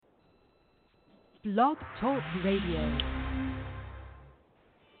Blog Talk Radio.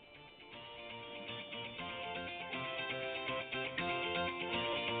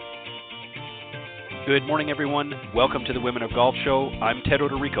 Good morning, everyone. Welcome to the Women of Golf Show. I'm Ted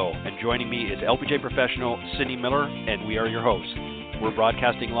Odorico, and joining me is LPGA professional Cindy Miller, and we are your hosts. We're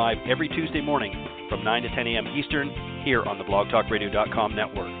broadcasting live every Tuesday morning from 9 to 10 a.m. Eastern here on the blogtalkradio.com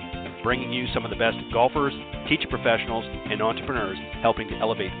network, bringing you some of the best golfers, teacher professionals, and entrepreneurs helping to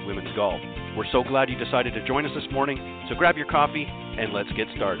elevate women's golf. We're so glad you decided to join us this morning, so grab your coffee and let's get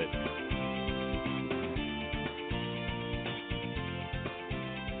started.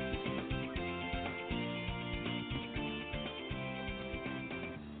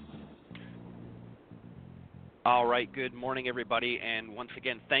 All right, good morning, everybody, and once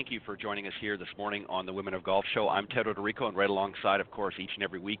again, thank you for joining us here this morning on the Women of Golf Show. I'm Ted Odorico, and right alongside, of course, each and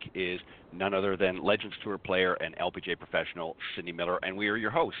every week is none other than Legends Tour player and LPGA professional Cindy Miller, and we are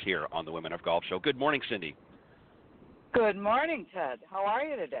your hosts here on the Women of Golf Show. Good morning, Cindy. Good morning, Ted. How are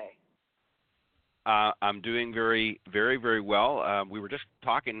you today? I'm doing very, very, very well. We were just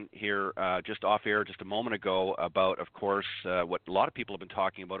talking here just off air just a moment ago about, of course, what a lot of people have been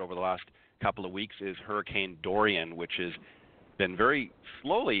talking about over the last couple of weeks is Hurricane Dorian, which has been very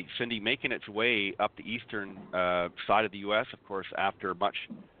slowly, Cindy, making its way up the eastern side of the U.S., of course, after much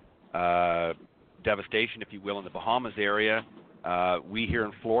devastation, if you will, in the Bahamas area. We here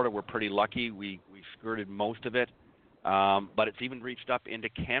in Florida were pretty lucky. We skirted most of it. But it's even reached up into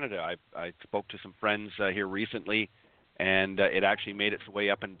Canada. I spoke to some friends here recently, and it actually made its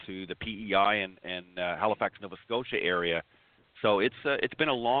way up into the PEI and Halifax, Nova Scotia area. So it's been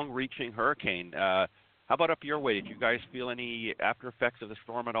a long-reaching hurricane. How about up your way? Did you guys feel any after effects of the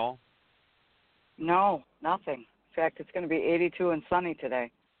storm at all? No, nothing. In fact, it's going to be 82 and sunny today.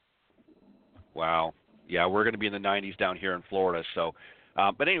 Wow. Yeah, we're going to be in the 90s down here in Florida. So,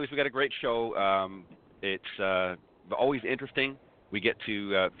 but anyways, we got a great show. It's always interesting. We get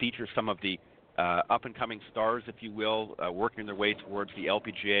to feature some of the up-and-coming stars, if you will, working their way towards the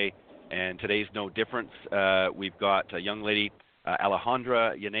LPGA, and today's no difference. We've got a young lady,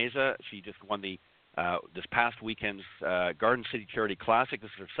 Alejandra Llaneza. She just won the this past weekend's Garden City Charity Classic.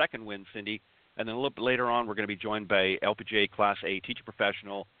 This is her second win, Cindy. And then a little bit later on, we're going to be joined by LPGA Class A teacher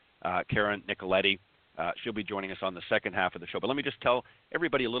professional Karen Nicoletti. She'll be joining us on the second half of the show. But let me just tell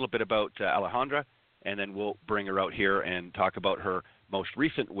everybody a little bit about Alejandra, and then we'll bring her out here and talk about her most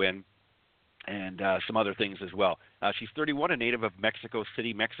recent win and some other things as well. She's 31, a native of Mexico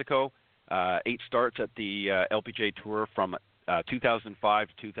City, Mexico. 8 starts at the LPGA Tour from 2005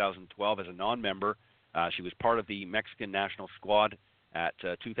 to 2012 as a non-member. She was part of the Mexican national squad at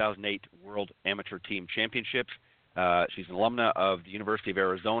 2008 World Amateur Team Championships. She's an alumna of the University of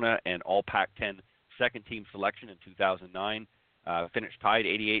Arizona and All Pac-10 second team selection in 2009. Finished tied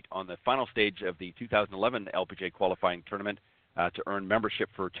 88 on the final stage of the 2011 LPGA qualifying tournament to earn membership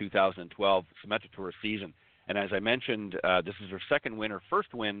for 2012 Symetra Tour season. And as I mentioned, this is her second win. Her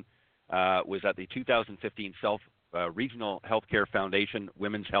first win was at the 2015 Regional Healthcare Foundation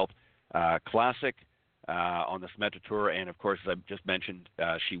Women's Health Classic on the Symetra Tour. And, of course, as I just mentioned,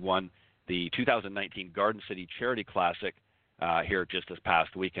 she won the 2019 Garden City Charity Classic here just this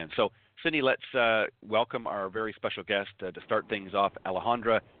past weekend. So, Cindy, let's welcome our very special guest to start things off,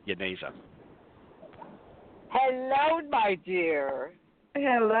 Alejandra Llaneza. Hello, my dear.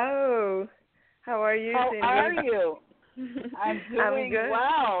 Hello. How are you, Cindy? How are you? I'm doing good.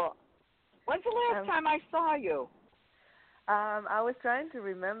 well. When's the last time I saw you? I was trying to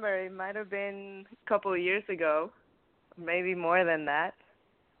remember. It might have been a couple of years ago, maybe more than that.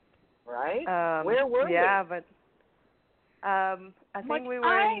 Right? Where were we? Yeah, but I think we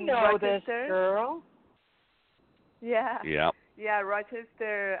were in Rochester. This girl. Yeah. Yeah. Yeah,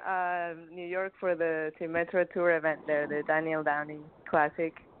 Rochester, New York for the Symetra Tour event there, the Daniel Downey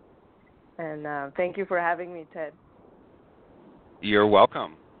Classic. And thank you for having me, Ted. You're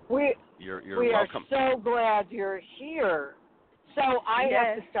welcome. You're welcome. We are so glad you're here. So I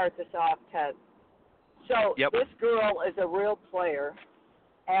have to start this off, Ted. So This girl is a real player,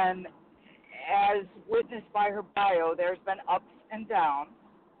 and as witnessed by her bio, there's been ups and downs.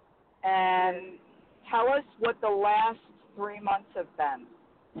 And tell us what the last 3 months have been.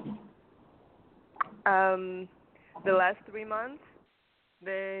 The last 3 months,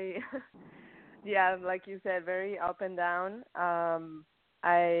 they, like you said, very up and down.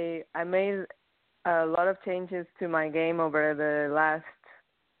 I made a lot of changes to my game over the last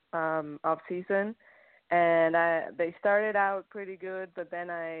off season, and they started out pretty good, but then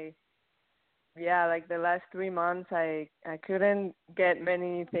the last 3 months I couldn't get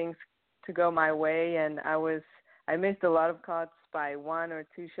many things to go my way, and I missed a lot of cuts by 1 or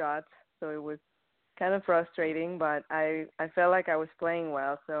 2 shots, so it was kind of frustrating, but I felt like I was playing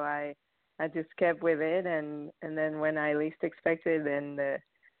well, so I just kept with it, and then when I least expected, then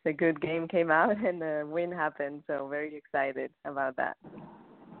the good game came out and the win happened. So very excited about that.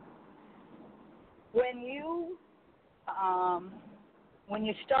 When you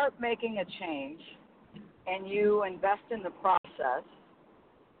start making a change and you invest in the process,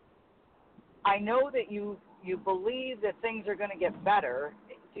 I know that you believe that things are going to get better.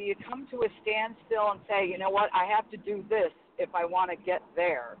 Do you come to a standstill and say, you know what, I have to do this if I want to get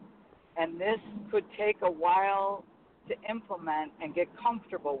there, and this could take a while to implement and get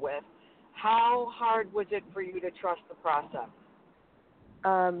comfortable with? How hard was it for you to trust the process?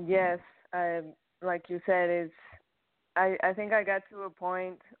 Yes, like you said, I think I got to a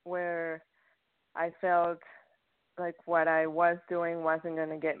point where I felt like what I was doing wasn't going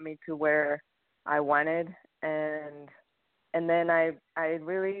to get me to where I wanted, and then I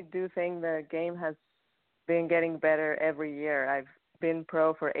really do think the game has been getting better every year. I've been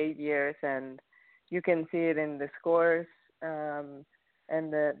pro for 8 years, and you can see it in the scores and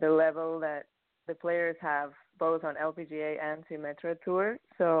the level that the players have both on LPGA and Symetra Tour.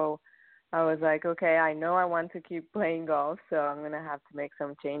 So I was like, okay, I know I want to keep playing golf, so I'm going to have to make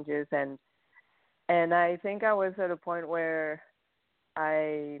some changes. And I think I was at a point where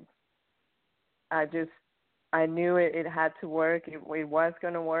I knew it had to work. It was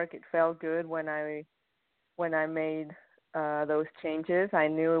going to work. It felt good when I made those changes. I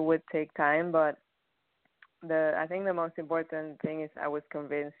knew it would take time, but I think the most important thing is I was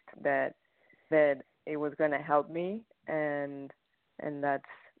convinced that it was going to help me, and that's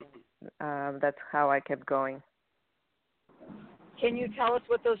how I kept going. Can you tell us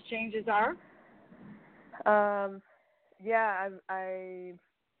what those changes are? Yeah, I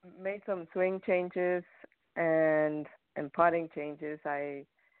made some swing changes and putting changes. I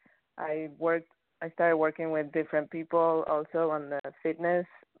started working with different people also on the fitness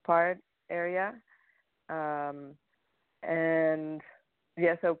part area. And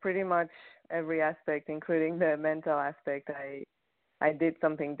yeah, so pretty much every aspect, including the mental aspect, I did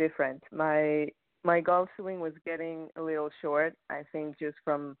something different. My golf swing was getting a little short, I think, just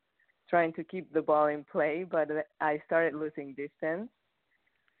from trying to keep the ball in play, but I started losing distance.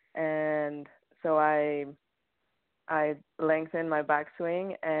 And so I lengthened my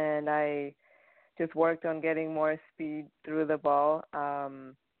backswing, and I just worked on getting more speed through the ball.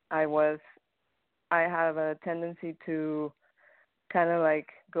 I have a tendency to kind of like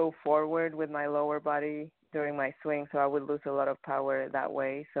go forward with my lower body during my swing, so I would lose a lot of power that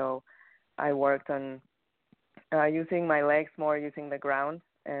way. So I worked on using my legs more, using the ground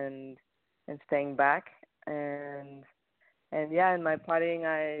and staying back. And yeah, in my putting,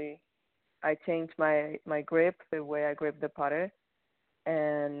 I changed my grip, the way I grip the putter,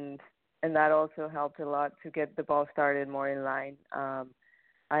 and that also helped a lot to get the ball started more in line.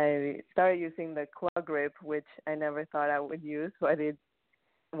 I started using the claw grip, which I never thought I would use, but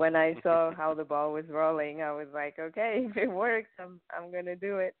when I saw how the ball was rolling, I was like, okay, if it works, I'm gonna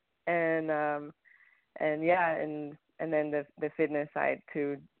do it. And yeah, and then the fitness side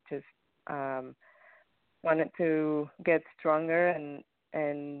too, just wanted to get stronger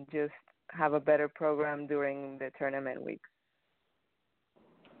and just have a better program during the tournament weeks.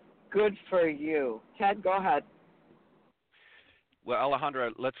 Good for you. Ted, go ahead. Well,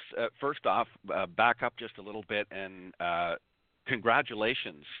 Alejandra, let's first off back up just a little bit and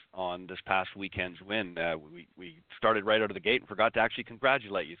congratulations on this past weekend's win. We started right out of the gate and forgot to actually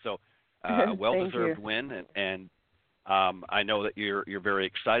congratulate you. So a well-deserved win, and I know that you're very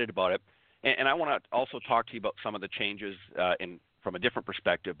excited about it. And I want to also talk to you about some of the changes from a different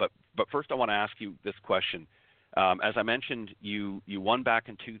perspective. But first, I want to ask you this question. As I mentioned, you won back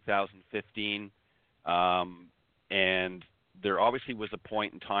in 2015, and there obviously was a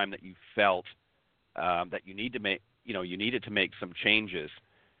point in time that you felt that you needed to make some changes.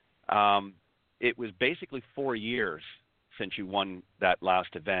 It was basically 4 years since you won that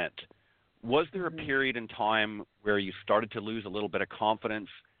last event. Was there a period in time where you started to lose a little bit of confidence,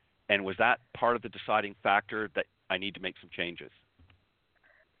 and was that part of the deciding factor that I need to make some changes?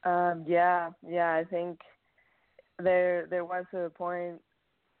 Yeah, I think there was a point.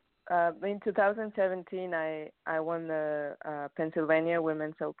 In 2017, I won the Pennsylvania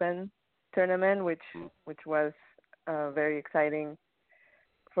Women's Open tournament, which was very exciting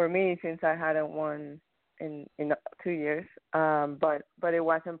for me since I hadn't won in 2 years. But it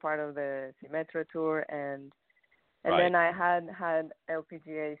wasn't part of the Symetra Tour, and then I had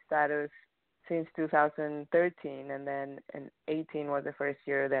LPGA status since 2013, and then in 18 was the first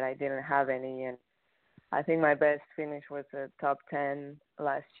year that I didn't have any, and I think my best finish was a top 10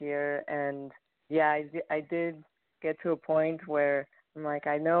 last year, and I did get to a point where I'm like,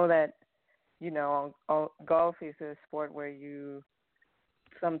 I know that, golf is a sport where you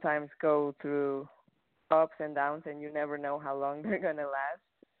sometimes go through ups and downs, and you never know how long they're gonna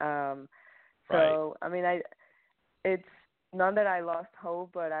last. So right. I mean, it's not that I lost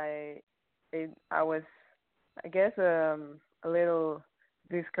hope, but I was, I guess, a little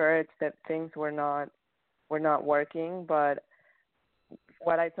discouraged that things were not working. But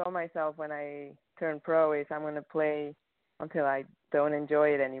what I told myself when I turned pro is I'm gonna play until I don't enjoy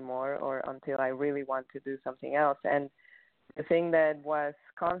it anymore, or until I really want to do something else. And the thing that was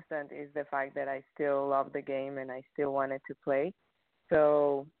constant is the fact that I still love the game and I still wanted to play.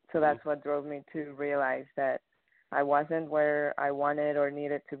 So that's what drove me to realize that I wasn't where I wanted or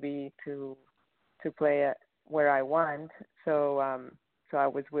needed to be to play at where I want. So I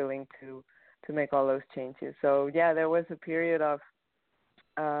was willing to make all those changes. So yeah, there was a period of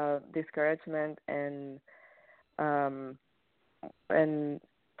discouragement and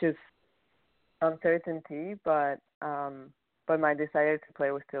just uncertainty, but my desire to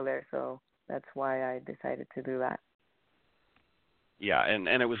play was still there, so that's why I decided to do that. Yeah, and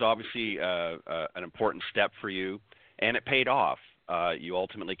it was obviously an important step for you, and it paid off. You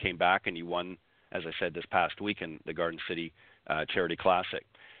ultimately came back and you won, as I said, this past week in the Garden City Charity Classic.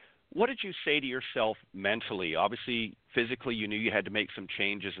 What did you say to yourself mentally? Obviously, physically, you knew you had to make some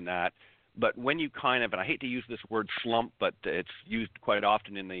changes in that. But when you kind of, and I hate to use this word slump, but it's used quite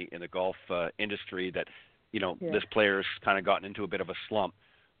often in the golf industry that, this player's kind of gotten into a bit of a slump.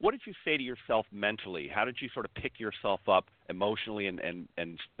 What did you say to yourself mentally? How did you sort of pick yourself up emotionally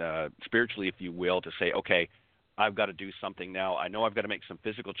and spiritually, if you will, to say, okay, I've got to do something now. I know I've got to make some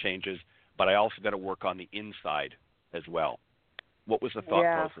physical changes, but I also got to work on the inside as well. What was the thought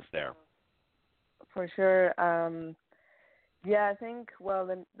process there? For sure. I think,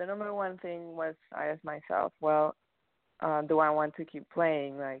 the number one thing was I asked myself, do I want to keep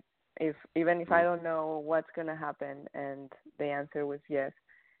playing? Like, even if I don't know what's going to happen, and the answer was yes.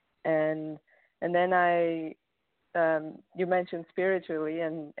 And then you mentioned spiritually,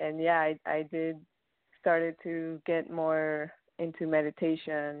 and I did started to get more into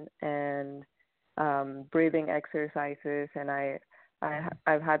meditation and breathing exercises, and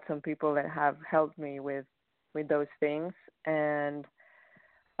I've had some people that have helped me with those things, and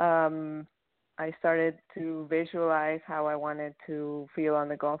I started to visualize how I wanted to feel on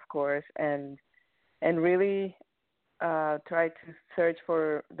the golf course, and really try to search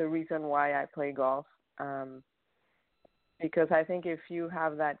for the reason why I play golf, because I think if you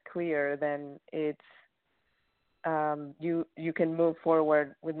have that clear, then it's you can move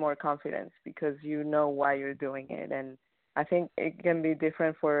forward with more confidence because you know why you're doing it. And I think it can be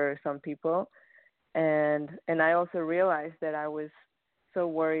different for some people, and I also realized that I was so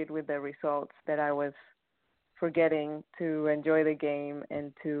worried with the results that I was forgetting to enjoy the game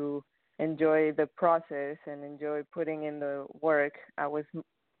and to enjoy the process and enjoy putting in the work. I was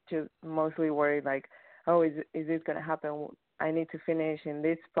just mostly worried, like, oh, is this going to happen? I need to finish in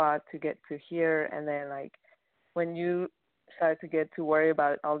this spot to get to here. And then, like, when you start to get to worry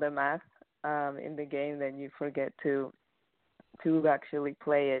about all the math in the game, then you forget to actually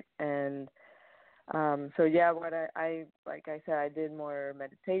play it. And what I like I said, I did more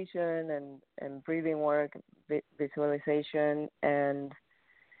meditation and breathing work, visualization, and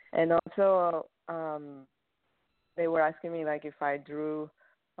also they were asking me, like, if I drew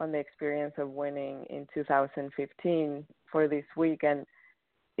on the experience of winning in 2015 for this week. And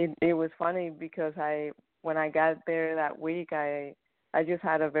it was funny because when I got there that week, I just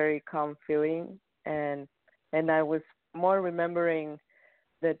had a very calm feeling, and I was more remembering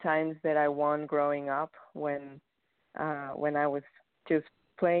the times that I won growing up when I was just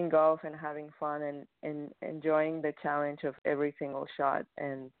playing golf and having fun and enjoying the challenge of every single shot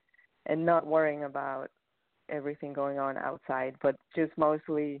and not worrying about everything going on outside, but just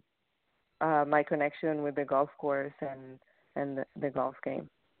mostly my connection with the golf course and the golf game.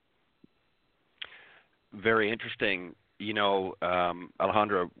 Very interesting.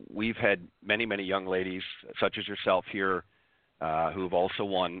 Alejandra, we've had many, many young ladies such as yourself here who've also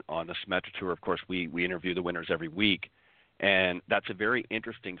won on the Symetra Tour. Of course, we interview the winners every week, and that's a very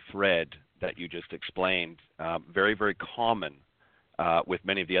interesting thread that you just explained. Very, very common with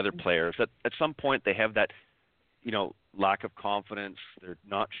many of the other players. At some point they have that, lack of confidence. They're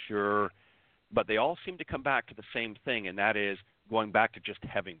not sure, but they all seem to come back to the same thing, and that is going back to just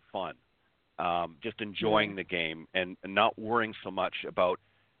having fun, just enjoying the game and not worrying so much about.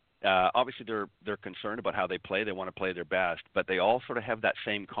 Obviously, they're concerned about how they play. They want to play their best, but they all sort of have that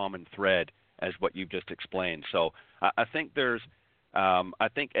same common thread as what you've just explained. So I think there's I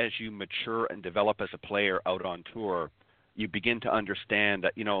think as you mature and develop as a player out on tour, you begin to understand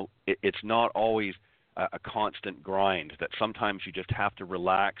that it's not always a constant grind. That sometimes you just have to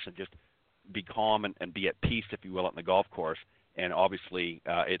relax and just be calm and be at peace, if you will, on the golf course. And obviously,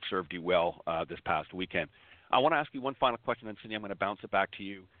 it served you well this past weekend. I want to ask you one final question, and Cindy, I'm going to bounce it back to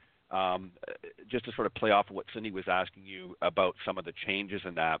you, just to sort of play off of what Cindy was asking you about some of the changes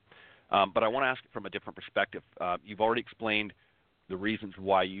in that. But I want to ask it from a different perspective. You've already explained the reasons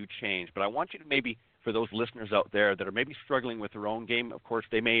why you changed, but I want you to maybe, for those listeners out there that are maybe struggling with their own game, of course,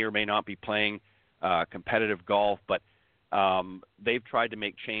 they may or may not be playing competitive golf, but they've tried to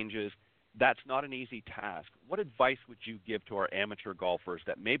make changes. That's not an easy task. What advice would you give to our amateur golfers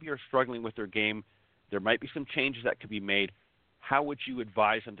that maybe are struggling with their game? There might be some changes that could be made. How would you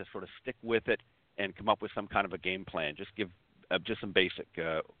advise them to sort of stick with it and come up with some kind of a game plan? Just give just some basic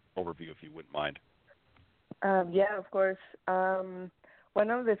overview, if you wouldn't mind. Yeah, of course. One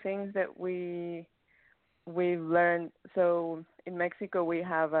of the things that we've learned, so in Mexico we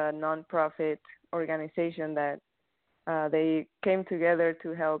have a nonprofit organization that they came together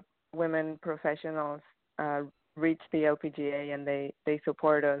to help women professionals reach the LPGA, and they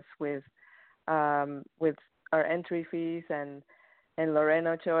support us with our entry fees, and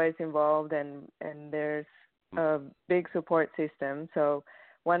Lorena Ochoa is involved, and there's a big support system. So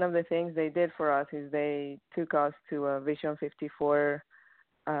one of the things they did for us is they took us to a Vision 54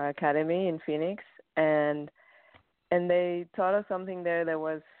 Academy in Phoenix, and they taught us something there that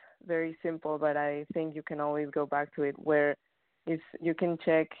was very simple, but I think you can always go back to it, where you can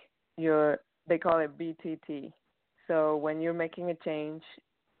check they call it BTT. So when you're making a change,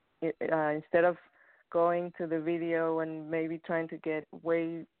 instead of going to the video and maybe trying to get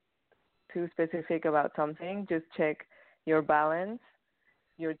way too specific about something, just check your balance,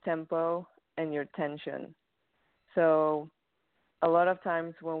 your tempo, and your tension. So a lot of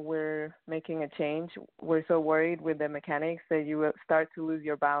times when we're making a change, we're so worried with the mechanics that you will start to lose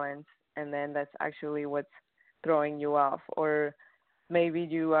your balance, and then that's actually what's throwing you off. Or maybe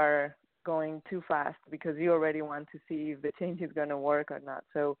you are going too fast because you already want to see if the change is going to work or not.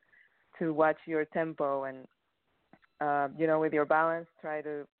 So to watch your tempo and, with your balance, try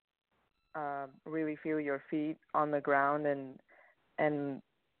to really feel your feet on the ground and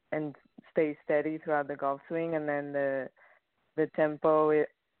stay steady throughout the golf swing. And then the tempo,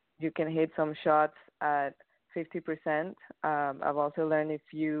 you can hit some shots at 50%. I've also learned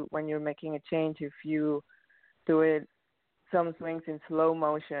when you're making a change, if you do it some swings in slow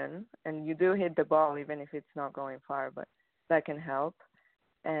motion, and you do hit the ball even if it's not going far, but that can help.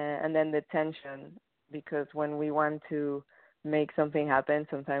 And then the tension, because when we want to make something happen,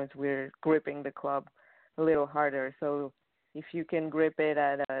 sometimes we're gripping the club a little harder. So if you can grip it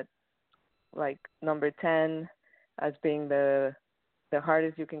at number 10 as being the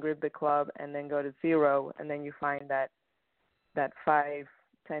hardest you can grip the club, and then go to 0, and then you find that 5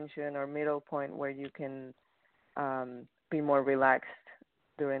 tension or middle point where you can be more relaxed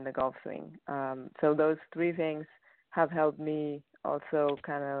during the golf swing. So those 3 things have helped me also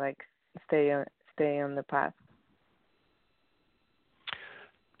kind of stay on the path.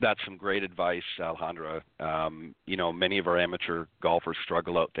 That's some great advice, Alejandra. Many of our amateur golfers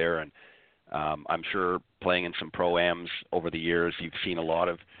struggle out there, and I'm sure playing in some pro-ams over the years, you've seen a lot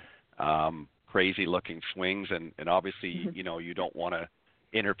of crazy-looking swings, and obviously, you don't want to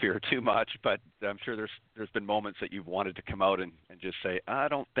interfere too much, but I'm sure there's been moments that you've wanted to come out and just say, I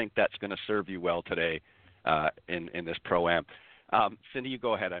don't think that's going to serve you well today in this pro-am. Cindy, you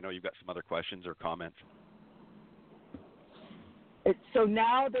go ahead. I know you've got some other questions or comments. So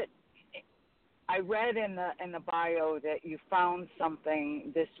now that I read in the bio that you found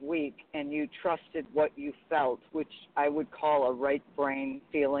something this week and you trusted what you felt, which I would call a right brain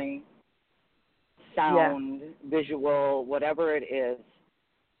feeling, sound, visual, whatever it is.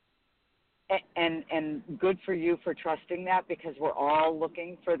 And good for you for trusting that, because we're all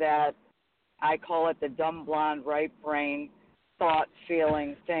looking for that. I call it the dumb blonde right brain thought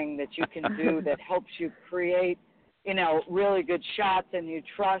feeling thing that you can do that helps you create, really good shots, and you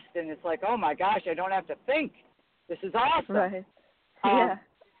trust, and it's like, oh my gosh, I don't have to think. This is awesome. Right.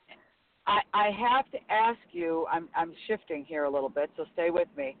 I have to ask you, I'm shifting here a little bit, so stay with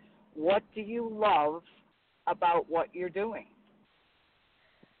me. What do you love about what you're doing?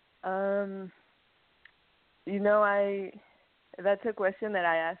 That's a question that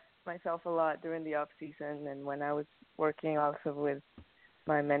I asked myself a lot during the off season, and when I was working also with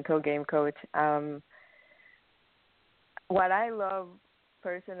my mental game coach. What I love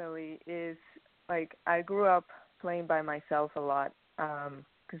personally is, I grew up playing by myself a lot,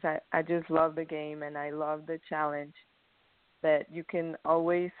 because I just love the game and I love the challenge. that you can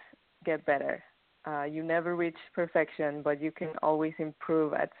always get better. You never reach perfection, but you can always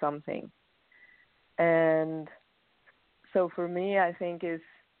improve at something. And so for me, I think is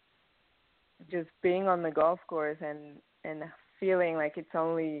just being on the golf course and feeling like it's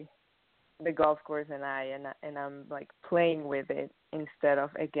only the golf course and I'm like playing with it instead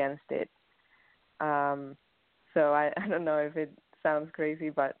of against it. So I don't know if it sounds crazy,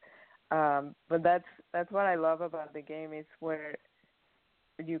 but that's what I love about the game is where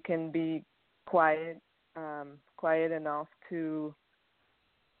you can be quiet enough to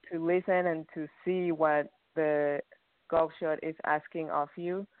listen and to see what the golf shot is asking of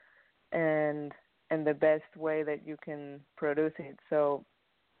you, and the best way that you can produce it. So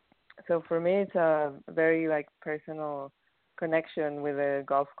for me, it's a very like personal connection with the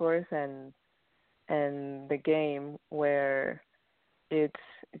golf course and the game, where it's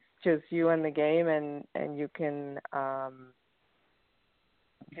just you and the game, and you can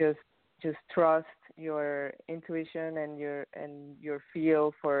just trust your intuition and your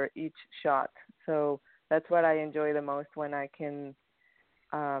feel for each shot. So that's what I enjoy the most when I can.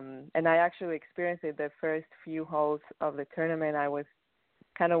 And I actually experienced it the first few holes of the tournament. I was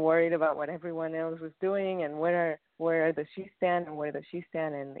kind of worried about what everyone else was doing and where does she stand and where does she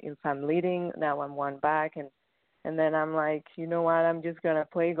stand, and if I'm leading, now I'm one back, and then I'm like, you know what, I'm just gonna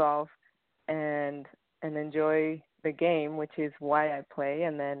play golf and enjoy the game, which is why I play,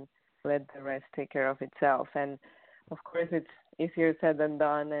 and then let the rest take care of itself. And of course, it's easier said than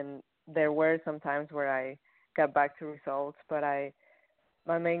done, and there were some times where I got back to results, but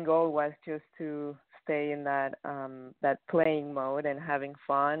my main goal was just to stay in that playing mode and having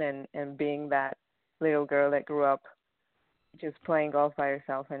fun and being that little girl that grew up just playing golf by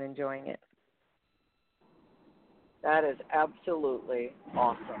herself and enjoying it. That is absolutely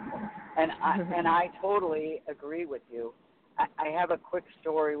awesome. And I totally agree with you. I have a quick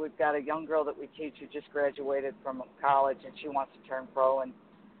story. We've got a young girl that we teach who just graduated from college, and she wants to turn pro, and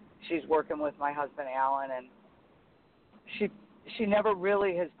she's working with my husband, Alan, and she never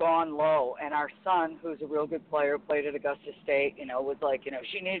really has gone low. And our son, who's a real good player, played at Augusta State, was like,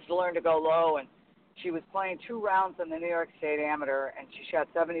 she needs to learn to go low. And she was playing 2 rounds in the New York State Amateur, and she shot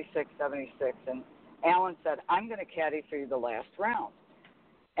 76. And Alan said, I'm going to caddy for you the last round.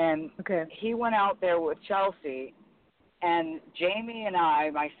 And he went out there with Chelsea, and Jamie and I,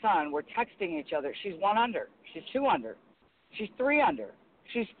 my son, were texting each other. She's 1 under. She's 2 under. She's 3 under.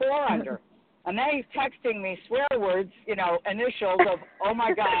 She's 4 under. And then he's texting me swear words, initials of, oh,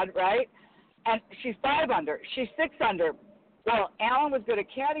 my God, right? And she's 5 under. She's 6 under. Well, Alan was going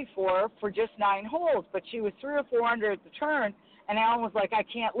to caddy for her for just 9 holes, but she was 3 or 4 under at the turn, and Alan was like, I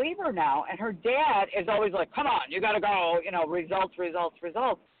can't leave her now. And her dad is always like, come on, you got to go, results.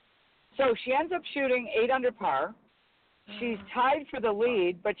 So she ends up shooting 8 under par. She's tied for the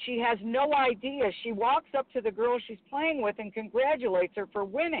lead, but she has no idea. She walks up to the girl she's playing with and congratulates her for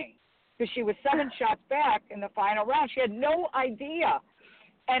winning because she was 7 shots back in the final round. She had no idea.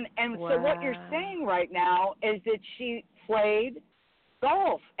 And wow. So what you're saying right now is that she played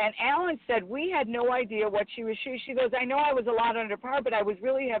golf. And Alan said, we had no idea what she was shooting. She goes, I know I was a lot under par, but I was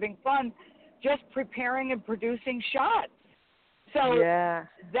really having fun just preparing and producing shots. So yeah.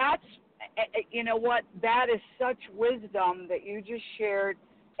 That's, you know what, that is such wisdom that you just shared,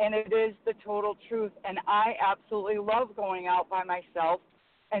 and it is the total truth. And I absolutely love going out by myself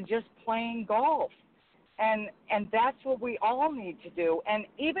and just playing golf. And that's what we all need to do. And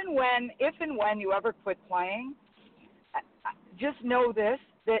even if and when you ever quit playing, just know this,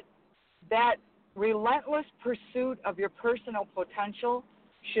 that relentless pursuit of your personal potential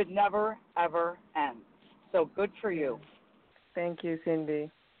should never, ever end. So good for you. Thank you, Cindy.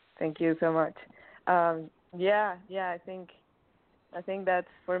 Thank you so much. Yeah, I think that's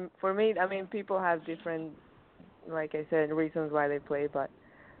for me. I mean, people have different, like I said, reasons why they play, but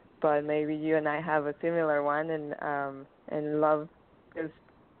maybe you and I have a similar one, and love just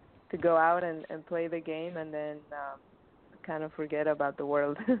to go out and play the game, and then kind of forget about the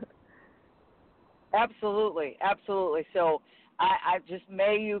world. Absolutely. So I just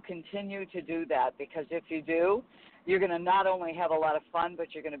may you continue to do that, because if you do, you're going to not only have a lot of fun,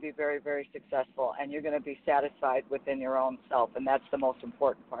 but you're going to be very, very successful, and you're going to be satisfied within your own self, and that's the most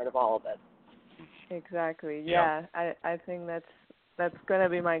important part of all of it. Exactly. Yeah. I think that's going to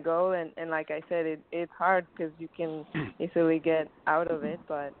be my goal, and like I said, it's hard because you can easily get out of it,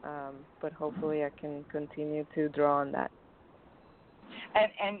 but hopefully I can continue to draw on that.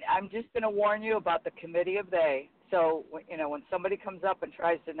 And I'm just going to warn you about the committee of they. So, when somebody comes up and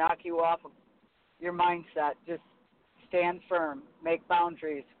tries to knock you off of your mindset, just stand firm, make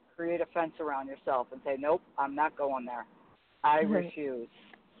boundaries, create a fence around yourself, and say, nope, I'm not going there. I refuse.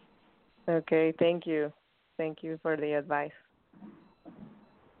 Okay, thank you. Thank you for the advice.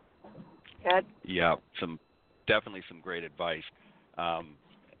 Ed? Yeah, definitely some great advice.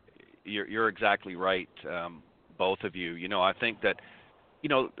 You're exactly right, both of you. You know, I think that, you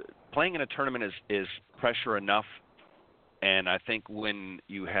know, playing in a tournament is pressure enough, and I think when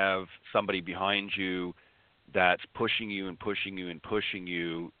you have somebody behind you that's pushing you and pushing you and pushing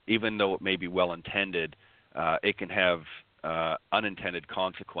you, even though it may be well intended, it can have unintended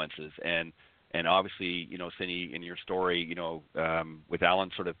consequences. And obviously, you know, Cindy, in your story, you know, with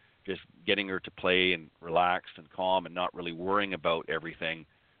Alan sort of just getting her to play and relaxed and calm and not really worrying about everything,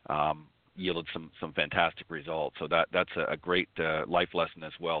 yielded some fantastic results. So that's a great life lesson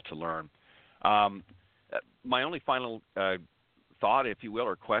as well to learn. My only final thought, if you will,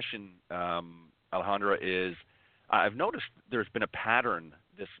 or question, Alejandra, is I've noticed there's been a pattern,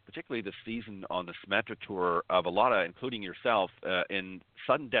 particularly this season on the Symetra Tour, of a lot of, including yourself, in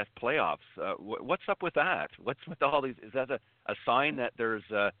sudden death playoffs. What's up with that? What's with all these? Is that a sign that there's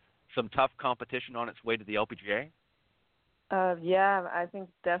some tough competition on its way to the LPGA? Yeah, I think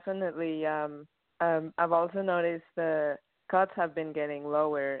definitely. I've also noticed the cuts have been getting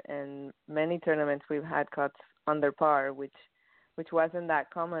lower, and many tournaments we've had cuts under par, which wasn't that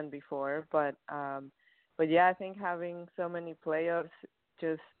common before. But yeah, I think having so many playoffs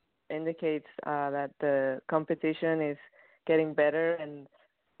just indicates that the competition is getting better, and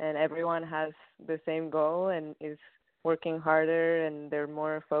everyone has the same goal and is working harder, and they're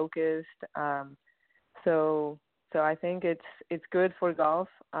more focused. So I think it's good for golf,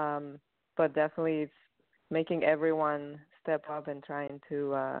 but definitely it's making everyone step up and trying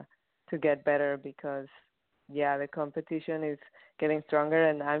to get better, because yeah, the competition is getting stronger.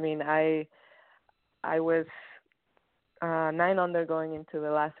 And I mean, I was 9 under going into the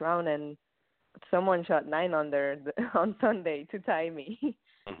last round, and someone shot 9 under on Sunday to tie me.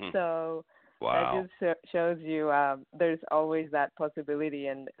 Mm-hmm. So wow. That just shows you there's always that possibility,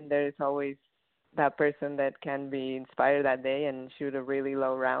 and there's always that person that can be inspired that day and shoot a really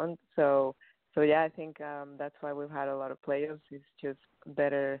low round. So yeah, I think that's why we've had a lot of playoffs. It's just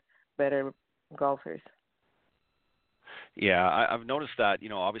better golfers. Yeah, I've noticed that. You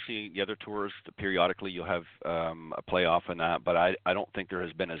know, obviously the other tours, periodically you'll have a playoff in that, but I don't think there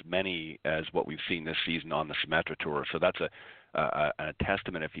has been as many as what we've seen this season on the Symetra Tour. So that's a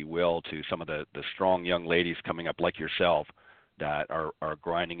testament, if you will, to some of the strong young ladies coming up like yourself that are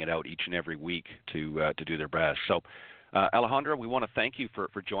grinding it out each and every week to do their best. So, Alejandra, we want to thank you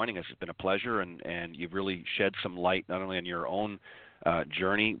for joining us. It's been a pleasure, and you've really shed some light not only on your own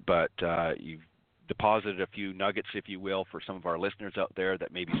journey, but you've deposited a few nuggets, if you will, for some of our listeners out there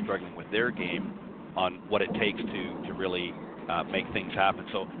that may be struggling with their game on what it takes to really make things happen.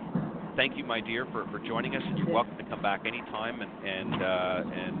 So thank you, my dear, for joining us, and you're welcome to come back anytime.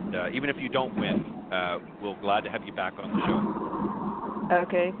 And even if you don't win, we'll glad to have you back on the show.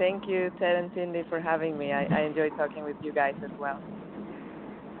 Okay, thank you, Ted and Cindy, for having me. I enjoyed talking with you guys as well.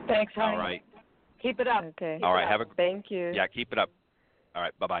 Thanks, honey. All right. Keep it up. Okay. All right. Thank you. Yeah, keep it up. All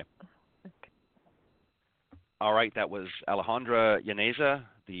right. Bye-bye. Okay. All right. That was Alejandra Llaneza,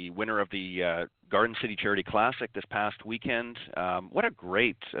 the winner of the Garden City Charity Classic this past weekend. What a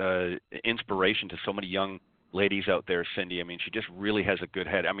great inspiration to so many young ladies out there, Cindy. I mean, she just really has a good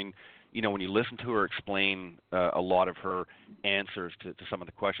head. I mean, you know, when you listen to her explain a lot of her answers to some of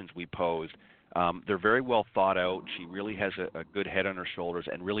the questions we posed, they're very well thought out. She really has a good head on her shoulders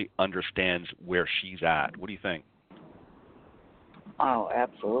and really understands where she's at. What do you think? Oh,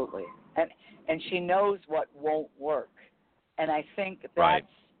 absolutely. And she knows what won't work. And I think that's right.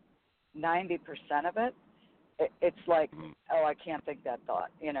 90% of it. It's like, oh, I can't think that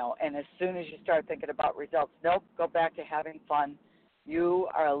thought, you know. And as soon as you start thinking about results, nope, go back to having fun. You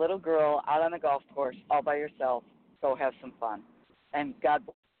are a little girl out on the golf course all by yourself. Go have some fun. And God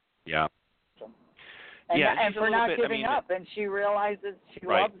bless. Yeah. And, yeah, and for not giving up. And she realizes she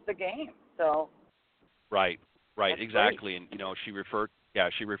right. loves the game. So. Right, exactly. Great. And, you know, she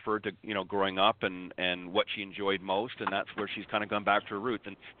referred to, you know, growing up and what she enjoyed most, and that's where she's kind of gone back to her roots.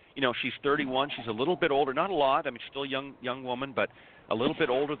 And, you know, she's 31. She's a little bit older, not a lot. I mean, she's still a young woman, but a little bit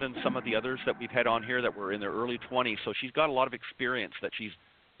older than some of the others that we've had on here that were in their early 20s. So she's got a lot of experience that she's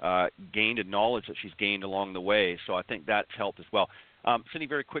gained and knowledge that she's gained along the way. So I think that's helped as well. Cindy,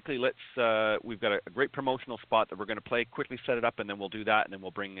 very quickly, we've got a great promotional spot that we're going to play. Quickly set it up, and then we'll do that, and then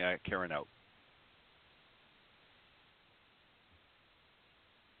we'll bring Karen out.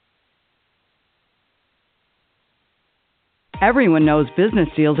 Everyone knows business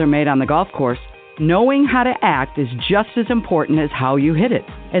deals are made on the golf course. knowing how to act is just as important as how you hit it.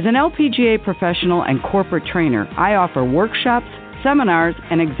 As an LPGA professional and corporate trainer, I offer workshops, seminars,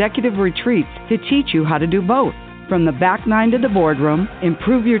 and executive retreats to teach you how to do both. From the back nine to the boardroom,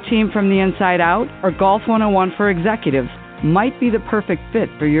 improve your team from the inside out, or Golf 101 for executives might be the perfect fit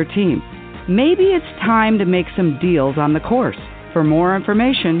for your team. Maybe it's time to make some deals on the course. For more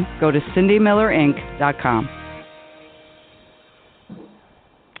information, go to cindymillerinc.com.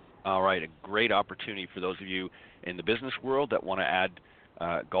 All right, a great opportunity for those of you in the business world that want to add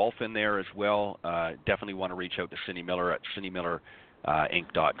golf in there as well. Definitely want to reach out to Cindy Miller at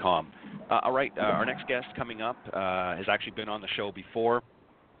cindymillerinc.com. All right, our next guest coming up has actually been on the show before.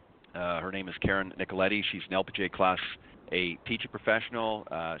 Her name is Karen Nicoletti. She's an LPGA Class A teacher professional.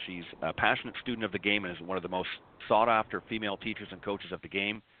 She's a passionate student of the game and is one of the most sought-after female teachers and coaches of the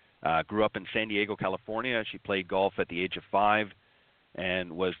game. Grew up in San Diego, California. She played golf at the age of 5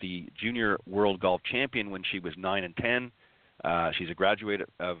 and was the junior world golf champion when she was 9 and 10. She's a graduate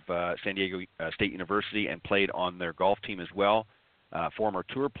of San Diego State University and played on their golf team as well. Former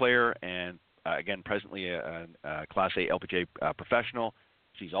tour player and, again, presently a Class A LPGA professional.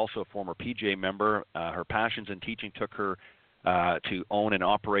 She's also a former PGA member. Her passions in teaching took her to own and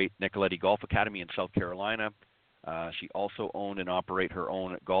operate Nicoletti Golf Academy in South Carolina. She also owned and operate her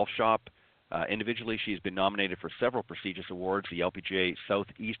own golf shop. Individually, she's been nominated for several prestigious awards, the LPGA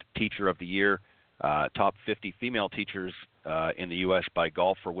Southeast Teacher of the Year, Top 50 Female Teachers in the U.S. by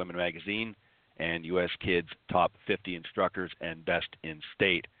Golf for Women magazine, and U.S. Kids Top 50 Instructors and Best in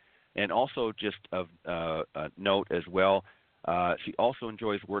State. And also just of note as well, she also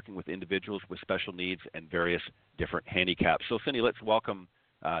enjoys working with individuals with special needs and various different handicaps. So, Cindy, let's welcome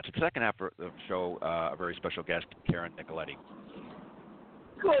to the second half of the show a very special guest, Karen Nicoletti.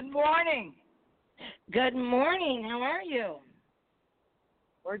 Good morning. Good morning. How are you?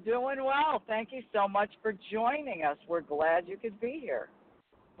 We're doing well. Thank you so much for joining us. We're glad you could be here.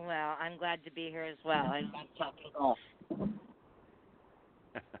 Well, I'm glad to be here as well. I love talking golf.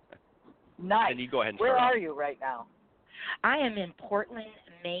 Nice. Cindy, go ahead and Where start are you right now? I am in Portland,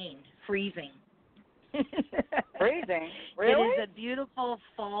 Maine, freezing. Freezing? Really? It is a beautiful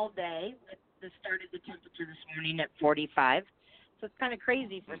fall day. The start of the temperature this morning at 45. So it's kind of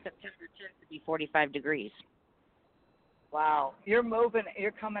crazy for September 10th to be 45 degrees. Wow. You're moving. You're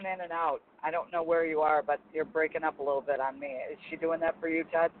coming in and out. I don't know where you are, but you're breaking up a little bit on me. Is she doing that for you,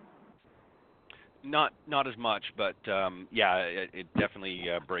 Ted? Not as much, but yeah, it definitely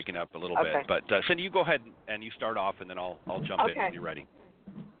breaking up a little bit. But Cindy, you go ahead and you start off, and then I'll jump in when you're ready.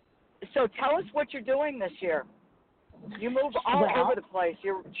 So tell us what you're doing this year. You move all over the place.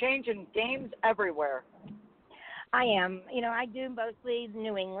 You're changing games everywhere. I am. You know, I do mostly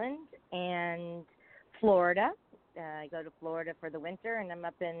New England and Florida. I go to Florida for the winter, and I'm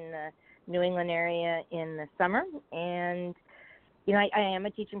up in the New England area in the summer. And, you know, I am a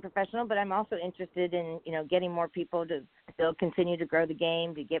teaching professional, but I'm also interested in, you know, getting more people to still continue to grow the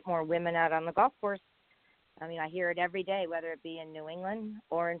game, to get more women out on the golf course. I mean, I hear it every day, whether it be in New England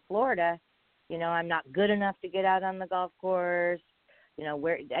or in Florida. You know, I'm not good enough to get out on the golf course. You know,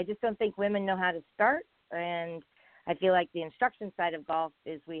 I just don't think women know how to start. And I feel like the instruction side of golf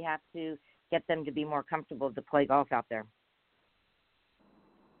is we have to get them to be more comfortable to play golf out there.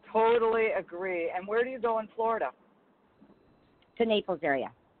 Totally agree. And where do you go in Florida? To Naples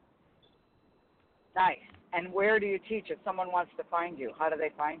area. Nice. And where do you teach if someone wants to find you? How do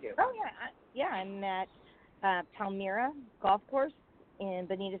they find you? Oh, yeah. I'm at Palmyra Golf Course in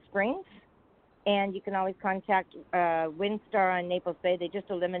Bonita Springs. And you can always contact WinStar on Naples Bay. They just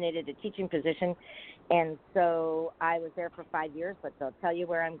eliminated a teaching position. And so I was there for 5 years, but they'll tell you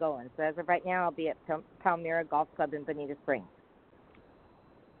where I'm going. So as of right now, I'll be at Palmyra Golf Club in Bonita Springs.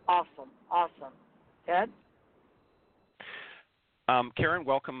 Awesome. Ted? Karen,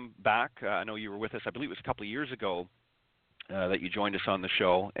 welcome back. I know you were with us, I believe it was a couple of years ago that you joined us on the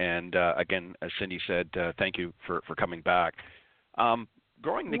show. And again, as Cindy said, thank you for coming back.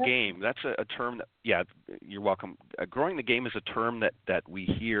 Growing the game, that's a term that, yeah, you're welcome. Growing the game is a term that we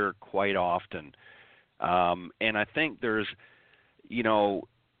hear quite often. And I think there's, you know,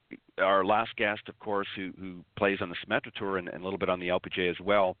 our last guest, of course, who plays on the Symetra Tour and a little bit on the LPGA as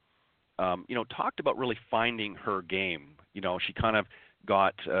well, you know, talked about really finding her game. You know, she kind of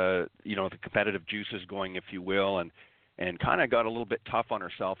got, you know, the competitive juices going, if you will, and kind of got a little bit tough on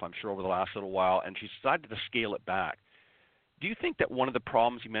herself, I'm sure, over the last little while, and she decided to scale it back. Do you think that one of the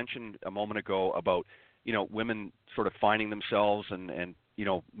problems you mentioned a moment ago about, you know, women sort of finding themselves and you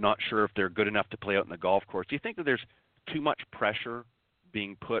know, not sure if they're good enough to play out in the golf course, do you think that there's too much pressure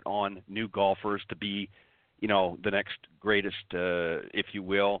being put on new golfers to be, you know, the next greatest, if you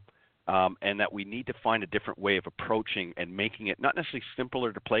will, and that we need to find a different way of approaching and making it not necessarily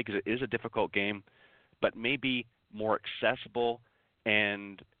simpler to play because it is a difficult game, but maybe more accessible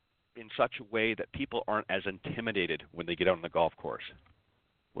and in such a way that people aren't as intimidated when they get out on the golf course.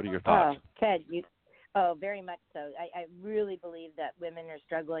 What are your thoughts? Ted, very much so. I really believe that women are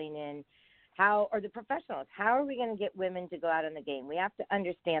struggling in or the professionals, how are we going to get women to go out on the game? We have to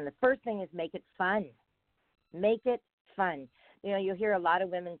understand the first thing is make it fun. Make it fun. You'll hear a lot of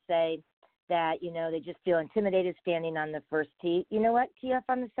women say that, they just feel intimidated standing on the first tee. You know what? Tee off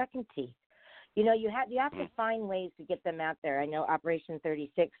on the second tee. You have to find ways to get them out there. I know Operation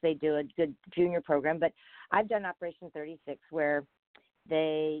 36, they do a good junior program, but I've done Operation 36 where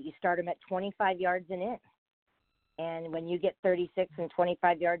you start them at 25 yards and in. And when you get 36 and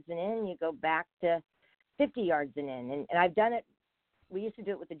 25 yards and in, you go back to 50 yards and in. And I've done it. We used to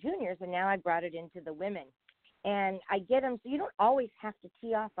do it with the juniors, and now I brought it into the women. And I get them, so you don't always have to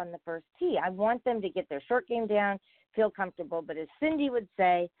tee off on the first tee. I want them to get their short game down, feel comfortable. But as Cindy would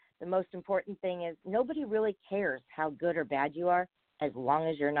say, the most important thing is nobody really cares how good or bad you are as long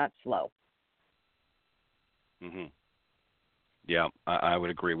as you're not slow. Mm-hmm. Yeah, I would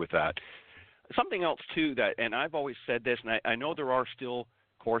agree with that. Something else, too, and I've always said this, and I know there are still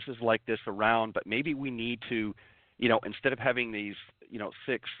courses like this around, but maybe we need to, instead of having these,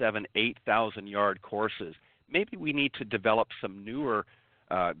 6, 7, 8,000 yard courses, maybe we need to develop some newer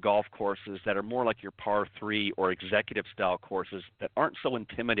golf courses that are more like your par 3 or executive style courses that aren't so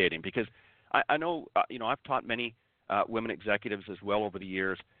intimidating. Because I know, I've taught many women executives as well over the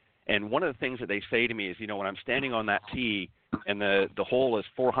years, and one of the things that they say to me is, when I'm standing on that tee and the hole is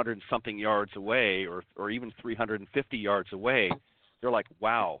 400 and something yards away or even 350 yards away, they're like,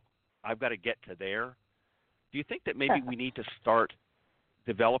 wow, I've got to get to there. Do you think that maybe we need to start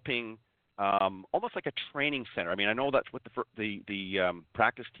developing almost like a training center? I mean, I know that's what the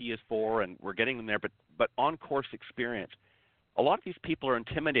practice tee is for, and we're getting them there, but on-course experience. A lot of these people are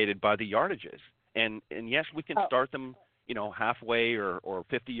intimidated by the yardages, and yes, we can start them, halfway or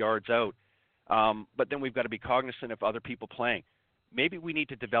 50 yards out, but then we've got to be cognizant of other people playing. Maybe we need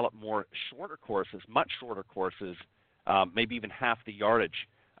to develop more shorter courses, much shorter courses, maybe even half the yardage,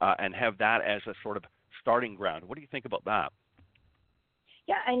 and have that as a sort of starting ground. What do you think about that?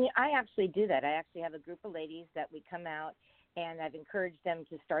 Yeah, and I actually do that. I actually have a group of ladies that we come out, and I've encouraged them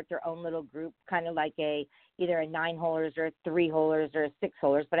to start their own little group, kind of like either a 9-holers or a 3-holers or a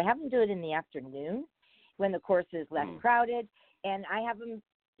 6-holers, but I have them do it in the afternoon when the course is less crowded, and I have them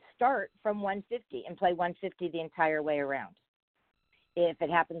start from 150 and play 150 the entire way around. If it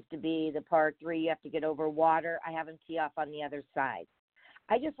happens to be the par 3, you have to get over water, I have them tee off on the other side.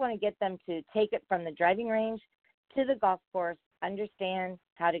 I just want to get them to take it from the driving range to the golf course, understand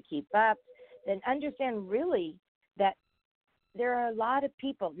how to keep up, then understand really that there are a lot of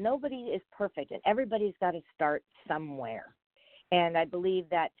people. Nobody is perfect, and everybody's got to start somewhere. And I believe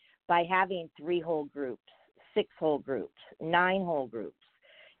that by having 3-hole groups, 6-hole groups, 9-hole groups,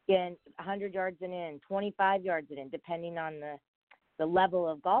 in 100 yards and in, 25 yards and in, depending on the level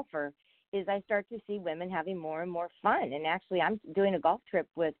of golfer, is I start to see women having more and more fun. And actually, I'm doing a golf trip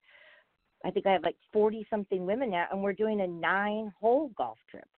with, I think I have like 40-something women now, and we're doing a 9-hole golf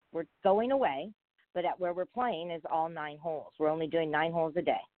trip. We're going away, but at where we're playing is all 9 holes. We're only doing 9 holes a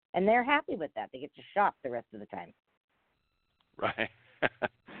day. And they're happy with that. They get to shop the rest of the time. Right.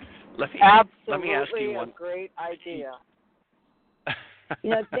 Absolutely let me ask you one. A great idea.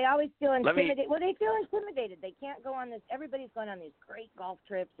 They always feel intimidated. Well, they feel intimidated. They can't go on this. Everybody's going on these great golf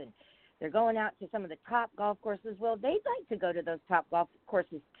trips, and they're going out to some of the top golf courses. Well, they'd like to go to those top golf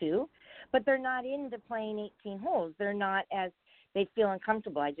courses too, but they're not into playing 18 holes. They're not they feel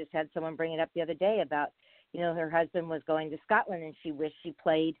uncomfortable. I just had someone bring it up the other day about, her husband was going to Scotland, and she wished she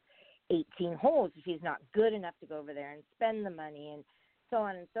played 18 holes. She's not good enough to go over there and spend the money and so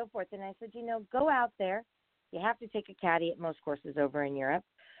on and so forth. And I said, go out there. You have to take a caddy at most courses over in Europe.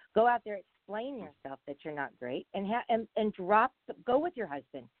 Go out there, explain yourself that you're not great, and go with your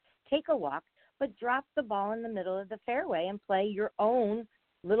husband. Take a walk, but drop the ball in the middle of the fairway and play your own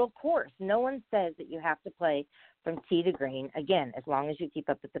little course. No one says that you have to play from tee to green, again, as long as you keep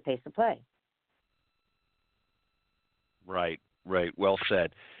up with the pace of play. Right. Well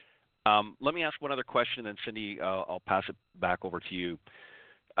said. Let me ask one other question, and Cindy, I'll pass it back over to you.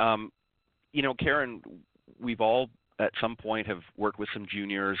 Karen, we've all at some point have worked with some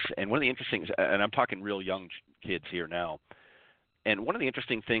juniors, and one of the interesting, and I'm talking real young kids here now, and one of the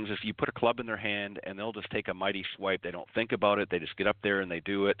interesting things is you put a club in their hand, and they'll just take a mighty swipe. They don't think about it. They just get up there and they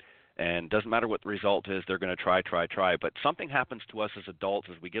do it, and doesn't matter what the result is, they're going to try. But something happens to us as adults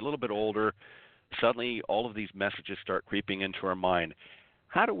as we get a little bit older. Suddenly, all of these messages start creeping into our mind.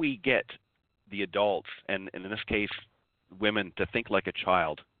 how do we get the adults, and in this case, women, to think like a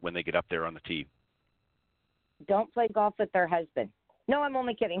child when they get up there on the tee? Don't play golf with their husband. No, I'm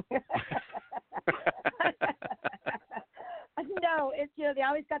only kidding. No, it's they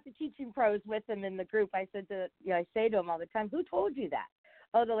always got the teaching pros with them in the group. I say to them all the time, "Who told you that?"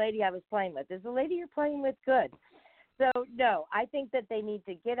 "Oh, the lady I was playing with." "Is the lady you're playing with good?" So no, I think that they need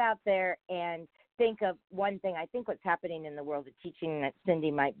to get out there and think of one thing. I think what's happening in the world of teaching, that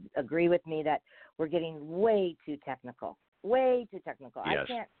Cindy might agree with me, that we're getting way too technical. Way too technical. Yes. I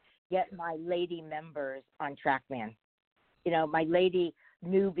can't get my lady members on TrackMan. My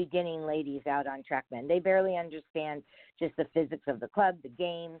new beginning ladies out on TrackMan. They barely understand just the physics of the club, the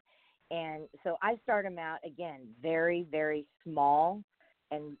game. And so I start them out, again, very, very small.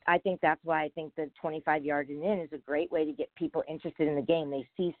 And I think that's why I think the 25 yards and in is a great way to get people interested in the game. They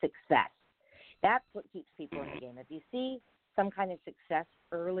see success. That's what keeps people in the game. If you see some kind of success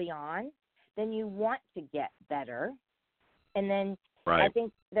early on, then you want to get better. And then right. I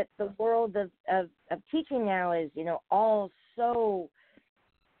think that the world of teaching now is, all so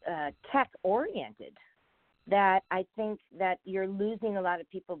tech-oriented that I think that you're losing a lot of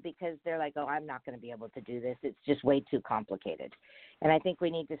people because they're like, "Oh, I'm not going to be able to do this. It's just way too complicated." And I think we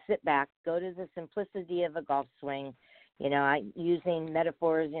need to sit back, go to the simplicity of a golf swing, using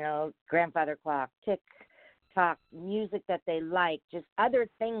metaphors, grandfather clock, tick, tock, music that they like, just other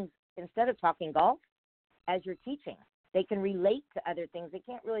things instead of talking golf as you're teaching. They can relate to other things. They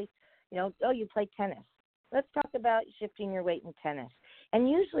can't really, "Oh, you play tennis. Let's talk about shifting your weight in tennis." And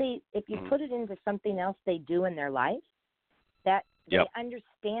usually if you put it into something else they do in their life, that they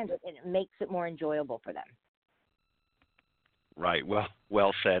understand it and it makes it more enjoyable for them. Right.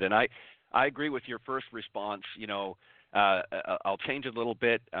 Well said. And I agree with your first response. I'll change it a little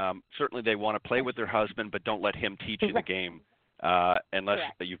bit. Certainly they want to play with their husband, but don't let him teach you the game unless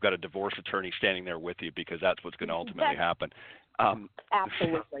you've got a divorce attorney standing there with you, because that's what's going to ultimately happen.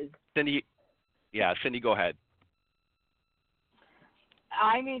 Absolutely. Cindy, go ahead.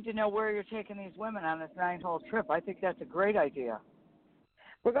 I need to know where you're taking these women on this 9-hole trip. I think that's a great idea.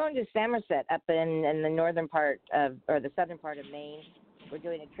 We're going to Somerset up in the northern part or the southern part of Maine. We're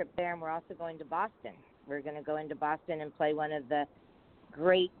doing a trip there, and we're also going to Boston. We're going to go into Boston and play one of the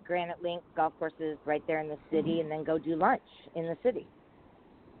great Granite Link golf courses right there in the city, and then go do lunch in the city.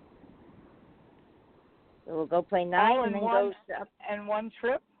 So we'll go play 9 and then go and one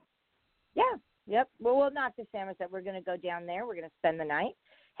trip? Yeah. Yep. Well, not to Somerset. We're going to go down there. We're going to spend the night,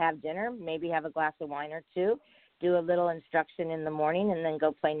 have dinner, maybe have a glass of wine or two, do a little instruction in the morning, and then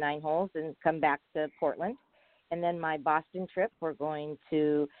go play 9 holes and come back to Portland. And then my Boston trip, we're going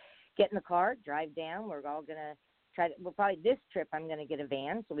to get in the car, drive down. We're all going to probably this trip I'm going to get a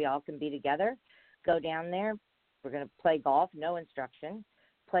van so we all can be together, go down there. We're going to play golf, no instruction,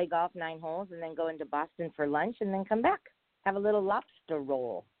 play golf 9 holes, and then go into Boston for lunch and then come back, have a little lobster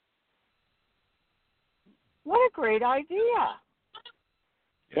roll. What a great idea.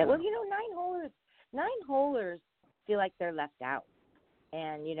 Yeah, well, 9-holers feel like they're left out.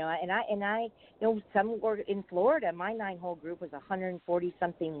 And, some were in Florida, my 9-hole group was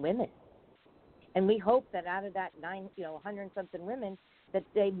 140-something women. And we hope that out of that 100-something women, that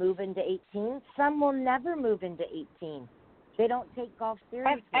they move into 18. Some will never move into 18. They don't take golf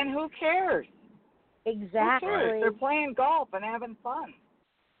seriously. And who cares? Exactly. Who cares? They're playing golf and having fun.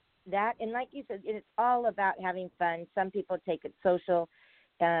 That, and like you said, it's all about having fun. Some people take it social.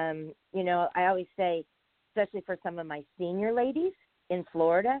 I always say, especially for some of my senior ladies in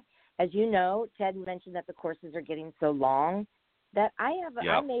Florida, as you know, Ted mentioned that the courses are getting so long, that I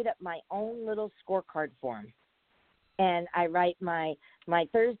made up my own little scorecard for them. And I write my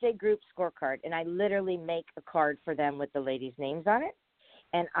Thursday group scorecard, and I literally make a card for them with the ladies' names on it,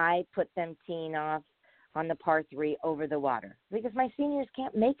 and I put them teeing off on the par 3 over the water, because my seniors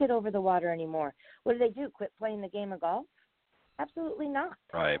can't make it over the water anymore. What do? Quit playing the game of golf? Absolutely not.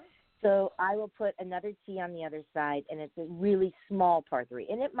 Right. So I will put another tee on the other side, and it's a really small par 3,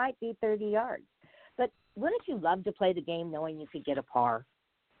 and it might be 30 yards. But wouldn't you love to play the game knowing you could get a par?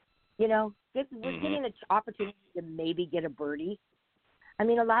 We're getting an opportunity to maybe get a birdie. I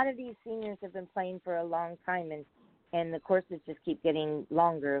mean, a lot of these seniors have been playing for a long time, and the courses just keep getting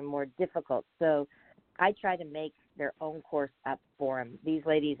longer and more difficult. So I try to make their own course up for them. These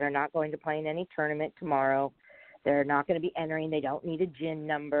ladies are not going to play in any tournament tomorrow. They're not going to be entering. They don't need a GIN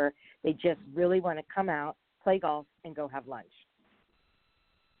number. They just really want to come out, play golf, and go have lunch.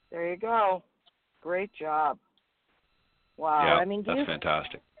 There you go. Great job. Wow. Yeah, that's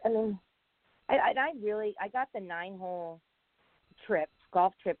fantastic. I got the 9-hole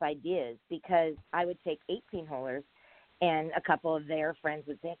golf trip ideas because I would take 18-holers And a couple of their friends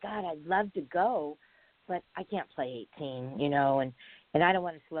would say, God, I'd love to go, but I can't play 18, you know, and I don't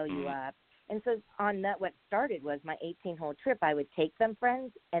want to slow you up. And so on that, what started was my 18-hole trip. I would take some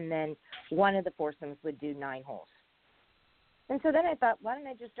friends, and then one of the foursomes would do 9 holes. And so then I thought, why don't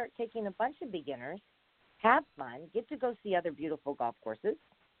I just start taking a bunch of beginners, have fun, get to go see other beautiful golf courses.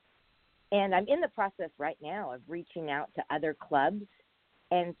 And I'm in the process right now of reaching out to other clubs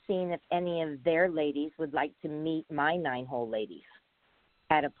and seeing if any of their ladies would like to meet my 9-hole ladies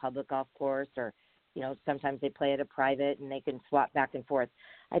at a public golf course, or, you know, sometimes they play at a private and they can swap back and forth.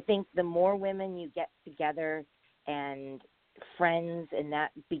 I think the more women you get together and friends and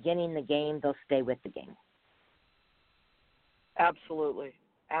that beginning the game, they'll stay with the game. Absolutely.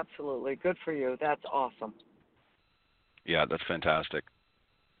 Absolutely. Good for you. That's awesome. Yeah, that's fantastic.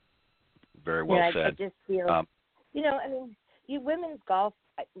 Very well said. I just feel, you know, I mean, women's golf,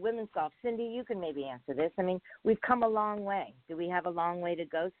 Cindy, you can maybe answer this. I mean, we've come a long way. Do we have a long way to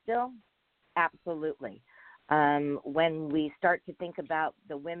go still? Absolutely. When we start to think about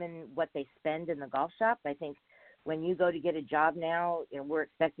the women, what they spend in the golf shop, I think when you go to get a job now, you know, we're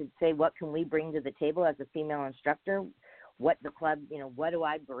expected to say, what can we bring to the table as a female instructor? What the club, you know, what do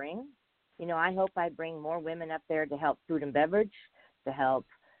I bring? You know, I hope I bring more women up there to help food and beverage, to help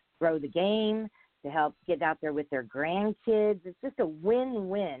grow the game, to help get out there with their grandkids. It's just a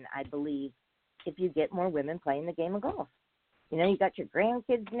win-win, I believe, if you get more women playing the game of golf. You know, you got your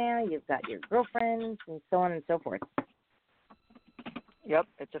grandkids now, you've got your girlfriends, and so on and so forth. Yep,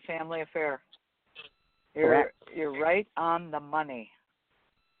 it's a family affair. Correct. You're right on the money.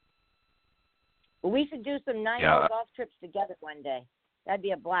 Well, we should do some 9-hole golf trips together one day. That'd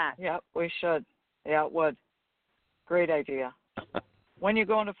be a blast. Yep, we should. Yeah, it would. Great idea. When you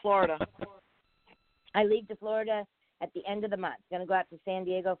going to Florida? I leave to Florida at the end of the month. Going to go out to San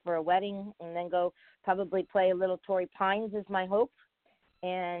Diego for a wedding and then go probably play a little Torrey Pines is my hope.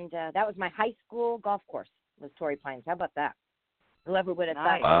 And that was my high school golf course, was Torrey Pines. How about that? Whoever would have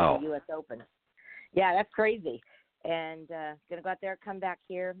thought it was the U.S. Open. Yeah, that's crazy. And going to go out there, come back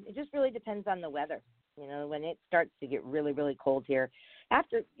here. It just really depends on the weather. You know, when it starts to get really, really cold here.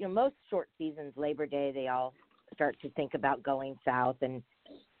 After, you know, most short seasons, Labor Day, they all start to think about going south and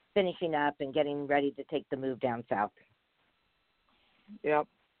finishing up and getting ready to take the move down south. Yep.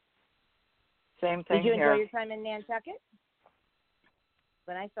 Same thing here. Did you here. enjoy your time in Nantucket?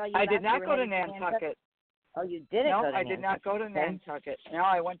 When I saw you I did not go to Nantucket. Oh, you didn't go to Nantucket? No, I did not go to Nantucket. No,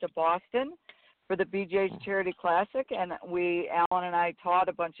 I went to Boston for the BJ's Charity Classic, and Alan and I taught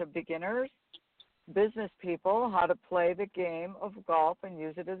a bunch of beginners, business people, how to play the game of golf and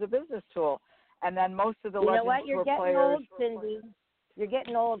use it as a business tool. And then most of the legends were players. You know what? You're getting old, Cindy. You're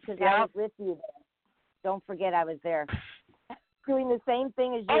getting old because I was with you there. Don't forget I was there. Doing the same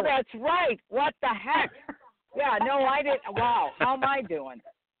thing as you. Oh, that's right. What the heck? Yeah, no, I didn't. Wow, how am I doing?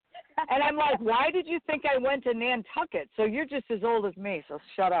 And I'm like, why did you think I went to Nantucket? So you're just as old as me, so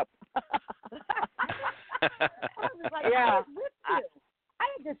shut up. I was like, I was with you. I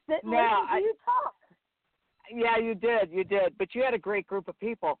had to sit and listen to you talk. Yeah, you did. But you had a great group of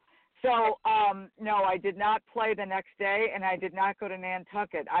people. So, no, I did not play the next day, and I did not go to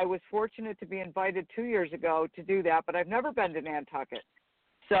Nantucket. I was fortunate to be invited 2 years ago to do that, but I've never been to Nantucket.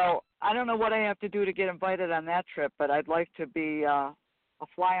 So I don't know what I have to do to get invited on that trip, but I'd like to be a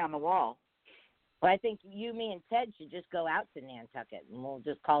fly on the wall. Well, I think you, me, and Ted should just go out to Nantucket, and we'll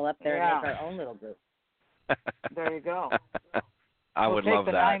just call up there and make our own little group. There you go. I would love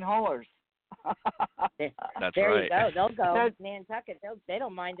that. We'll take the 9-holers. That's there right. You go. They'll go. Nantucket, they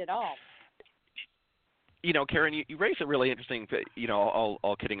don't mind at all. You know, Karen, you raise a really interesting, you know,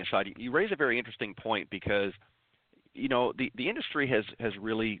 all kidding aside, you raise a very interesting point because, you know, the industry has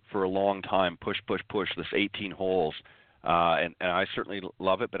really for a long time pushed this 18 holes, and I certainly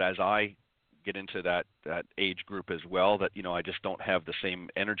love it, but as I get into that age group as well, that, you know, I just don't have the same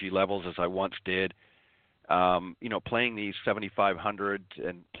energy levels as I once did. You know, playing these 7,500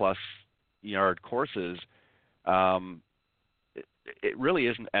 and plus yard courses, it really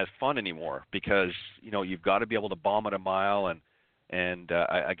isn't as fun anymore because, you know, you've got to be able to bomb at a mile and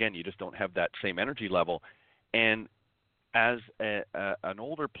again, you just don't have that same energy level. And as an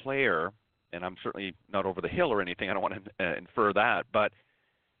older player, and I'm certainly not over the hill or anything, I don't want to infer that, but,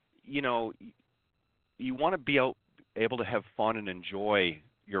 you know, you want to be able to have fun and enjoy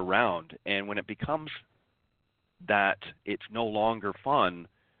your round. And when it becomes that it's no longer fun,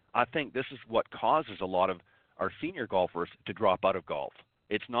 I think this is what causes a lot of our senior golfers to drop out of golf.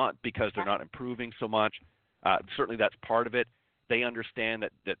 It's not because they're not improving so much. Certainly that's part of it. They understand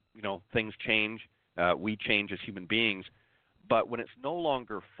that you know, things change. We change as human beings. But when it's no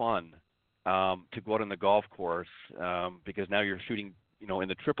longer fun, to go out on the golf course because now you're shooting, in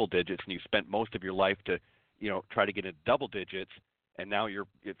the triple digits, and you spent most of your life to, try to get into double digits, and now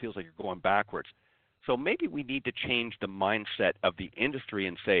it feels like you're going backwards. So maybe we need to change the mindset of the industry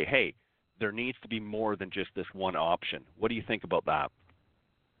and say, hey, there needs to be more than just this one option. What do you think about that?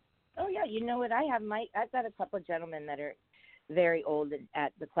 Oh yeah, you know what? I've got a couple of gentlemen that are very old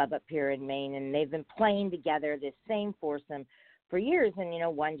at the club up here in Maine, and they've been playing together this same foursome for years.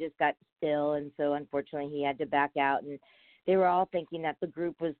 And one just got ill, and so unfortunately he had to back out. And they were all thinking that the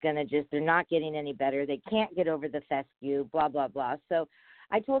group was going to they're not getting any better. They can't get over the fescue, blah blah blah. So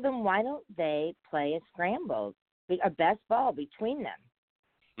I told them, why don't they play a scramble, a best ball between them?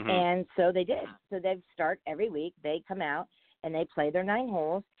 Mm-hmm. And so they did. So they start every week. They come out and they play their 9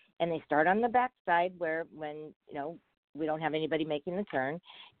 holes. And they start on the backside when we don't have anybody making the turn,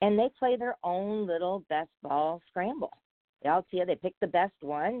 and they play their own little best ball scramble. They pick the best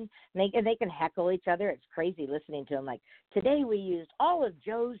one, and they can heckle each other. It's crazy listening to them. Like, today we used all of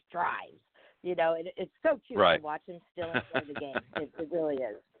Joe's drives. It's so cute to watch them still enjoy the game. It really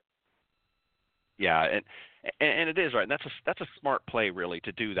is. Yeah, and it is, right. And that's a smart play, really,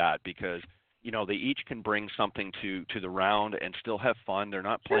 to do that, because they each can bring something to the round and still have fun. They're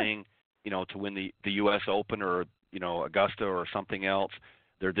not playing, to win the U.S. Open or, Augusta or something else.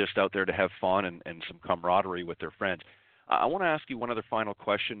 They're just out there to have fun and some camaraderie with their friends. I want to ask you one other final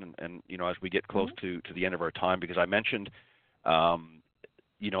question, and as we get close to the end of our time, because I mentioned,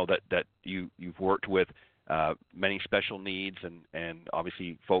 that you've worked with many special needs and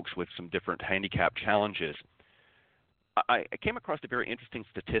obviously folks with some different handicap challenges. I came across a very interesting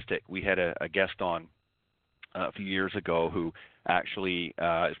statistic. We had a guest on a few years ago who actually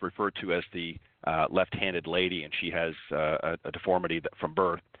is referred to as the left-handed lady, and she has a deformity from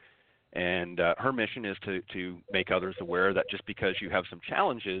birth. And her mission is to make others aware that just because you have some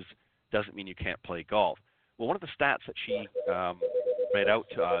challenges doesn't mean you can't play golf. Well, one of the stats that she read out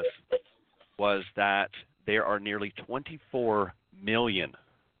to us was that there are nearly 24 million,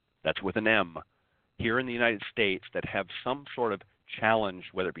 that's with an M, here in the United States that have some sort of challenge,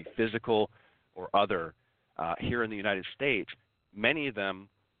 whether it be physical or other, here in the United States. Many of them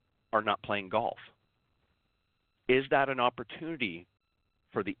are not playing golf. Is that an opportunity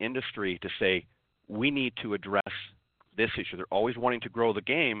for the industry to say, we need to address this issue? They're always wanting to grow the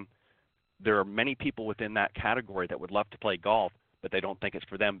game. There are many people within that category that would love to play golf, but they don't think it's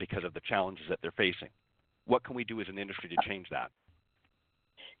for them because of the challenges that they're facing. What can we do as an industry to change that?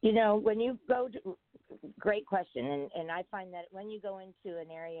 When you go to, great question, and I find that when you go into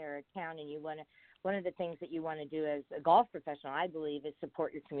an area or a town and one of the things that you want to do as a golf professional, I believe, is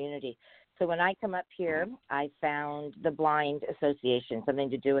support your community. So when I come up here, I found the Blind Association,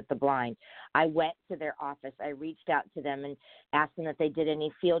 something to do with the blind. I went to their office. I reached out to them and asked them if they did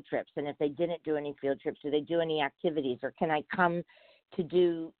any field trips, and if they didn't do any field trips, do they do any activities, or can I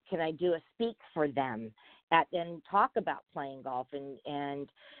do a speak for them and talk about playing golf and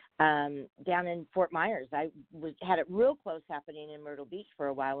down in Fort Myers. I had it real close happening in Myrtle Beach for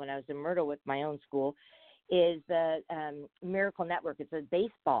a while when I was in Myrtle with my own school, is the Miracle Network. It's a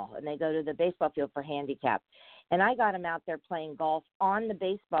baseball, and they go to the baseball field for handicap. And I got them out there playing golf on the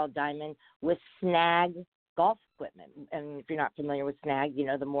baseball diamond with snag golf equipment. And if you're not familiar with snag,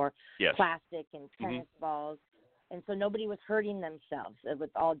 the more plastic and tennis balls. And so nobody was hurting themselves with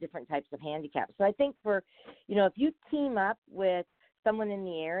all different types of handicaps. So I think if you team up with someone in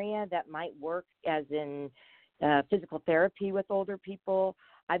the area that might work as in physical therapy with older people.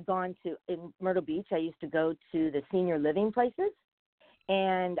 I've gone to, in Myrtle Beach, I used to go to the senior living places,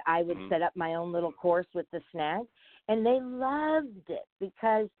 and I would set up my own little course with the snag, and they loved it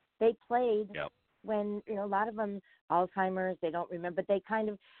because they played when, a lot of them, Alzheimer's, they don't remember, but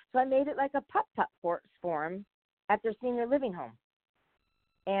so I made it like a putt-putt forum at their senior living home.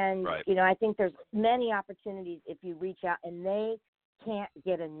 And, I think there's many opportunities if you reach out, and they can't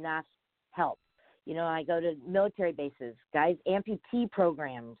get enough help. I go to military bases, guys, amputee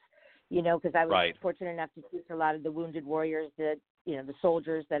programs, because I was fortunate enough to teach a lot of the wounded warriors that, the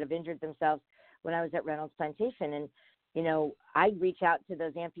soldiers that have injured themselves when I was at Reynolds Plantation. And, I reach out to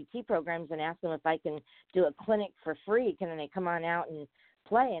those amputee programs and ask them if I can do a clinic for free. Can they come on out and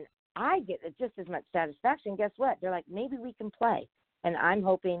play? And I get just as much satisfaction. Guess what? They're like, maybe we can play. And I'm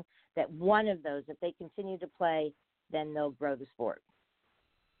hoping that one of those, if they continue to play, then they'll grow the sport.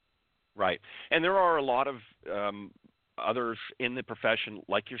 Right. And there are a lot of others in the profession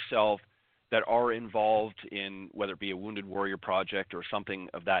like yourself that are involved in whether it be a Wounded Warrior project or something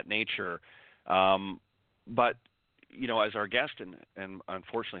of that nature. But, as our guest, and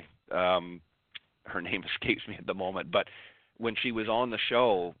unfortunately her name escapes me at the moment, but when she was on the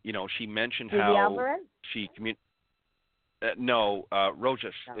show, she mentioned Judy how Alvarez? she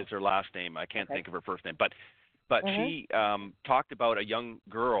Rojas is her last name. I can't think of her first name, but she talked about a young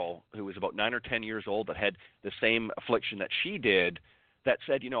girl who was about 9 or 10 years old that had the same affliction that she did, that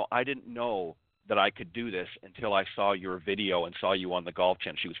said, I didn't know that I could do this until I saw your video and saw you on the Golf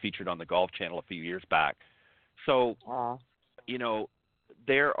Channel. She was featured on the Golf Channel a few years back. So,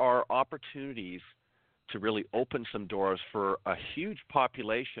 there are opportunities to really open some doors for a huge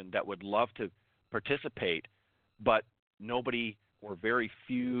population that would love to participate, but nobody or very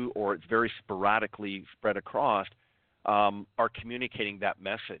few, or it's very sporadically spread across, are communicating that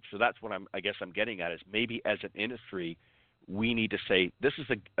message. So that's what I'm getting at, is maybe as an industry, we need to say this is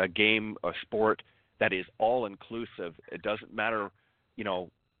a game, a sport that is all inclusive. It doesn't matter,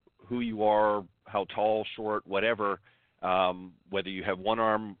 who you are, how tall, short, whatever, whether you have one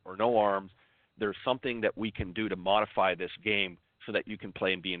arm or no arms. There's something that we can do to modify this game so that you can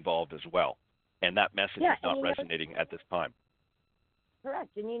play and be involved as well. And that message is not resonating at this time. Correct.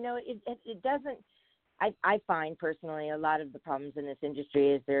 And it doesn't. I find personally a lot of the problems in this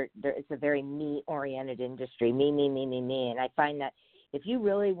industry is it's a very me-oriented industry. Me. And I find that if you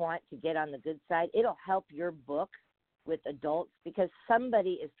really want to get on the good side, it'll help your book with adults, because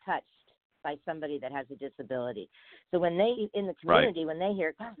somebody is touched by somebody that has a disability. So when they, in the community, when they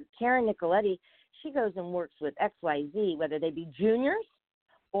hear, God, Karen Nicoletti, she goes and works with XYZ, whether they be juniors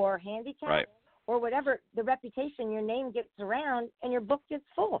or handicapped or whatever, the reputation, your name gets around and your book gets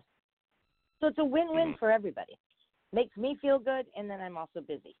full. So it's a win-win for everybody. Makes me feel good, and then I'm also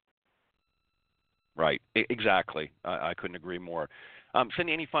busy. Right, exactly. I couldn't agree more.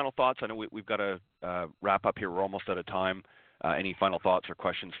 Cindy, any final thoughts? I know we've got to wrap up here. We're almost out of time. Any final thoughts or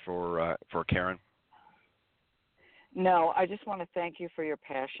questions for Karen? No, I just want to thank you for your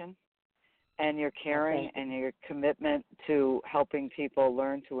passion and your caring and your commitment to helping people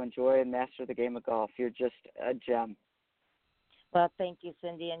learn to enjoy and master the game of golf. You're just a gem. Well, thank you,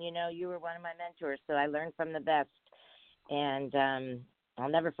 Cindy. And, you were one of my mentors, so I learned from the best. And I'll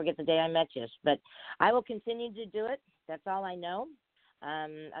never forget the day I met you. But I will continue to do it. That's all I know.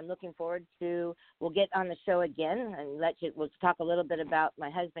 I'm looking forward to, we'll get on the show again and we'll talk a little bit about my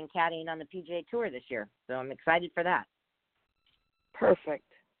husband caddying on the PGA Tour this year. So I'm excited for that. Perfect.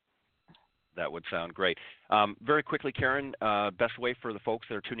 That would sound great. Very quickly, Karen, best way for the folks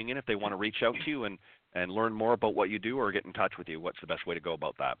that are tuning in, if they want to reach out to you and learn more about what you do or get in touch with you, what's the best way to go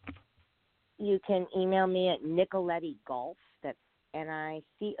about that? You can email me at Nicoletti Golf. That's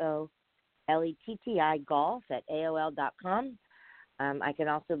NICOLETTI golf at AOL.com. I can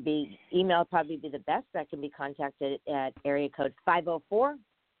also email probably be the best. I can be contacted at area code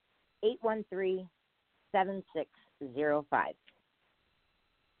 504-813-7605.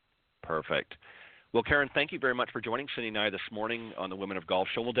 Perfect. Well, Karen, thank you very much for joining Cindy and I this morning on the Women of Golf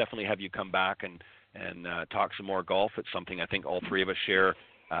Show. We'll definitely have you come back and talk some more golf. It's something I think all three of us share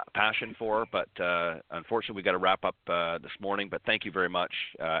a passion for, but unfortunately we got to wrap up this morning. But thank you very much.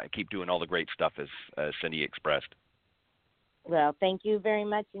 Keep doing all the great stuff as Cindy expressed. Well, thank you very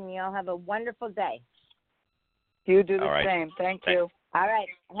much, and you all have a wonderful day. You do the same. Thank you. All right.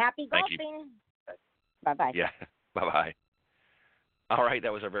 Happy golfing. Bye-bye. Yeah, bye-bye. All right,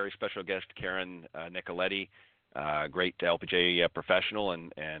 that was our very special guest, Karen Nicoletti, great LPGA professional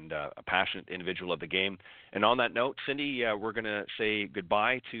and a passionate individual of the game. And on that note, Cindy, we're going to say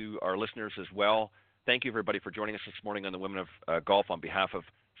goodbye to our listeners as well. Thank you, everybody, for joining us this morning on the Women of Golf. On behalf of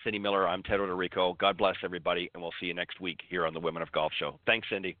Cindy Miller, I'm Ted Odorico. God bless everybody, and we'll see you next week here on the Women of Golf Show. Thanks,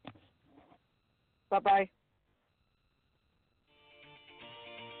 Cindy. Bye-bye.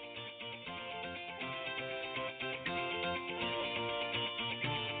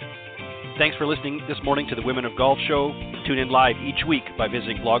 Thanks for listening this morning to the Women of Golf Show. Tune in live each week by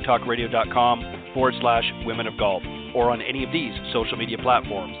visiting blogtalkradio.com/Women of Golf or on any of these social media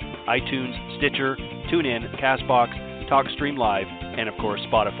platforms: iTunes, Stitcher, TuneIn, CastBox, TalkStream Live, and of course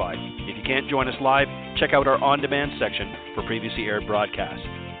Spotify. If you can't join us live, check out our on-demand section for previously aired broadcasts.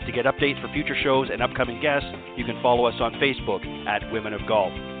 To get updates for future shows and upcoming guests, you can follow us on Facebook at Women of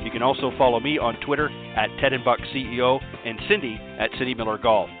Golf. You can also follow me on Twitter at TedandBuckCEO and Cindy at Cindy Miller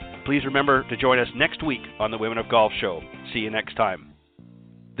Golf. Please remember to join us next week on the Women of Golf Show. See you next time.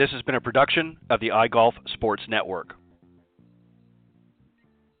 This has been a production of the iGolf Sports Network.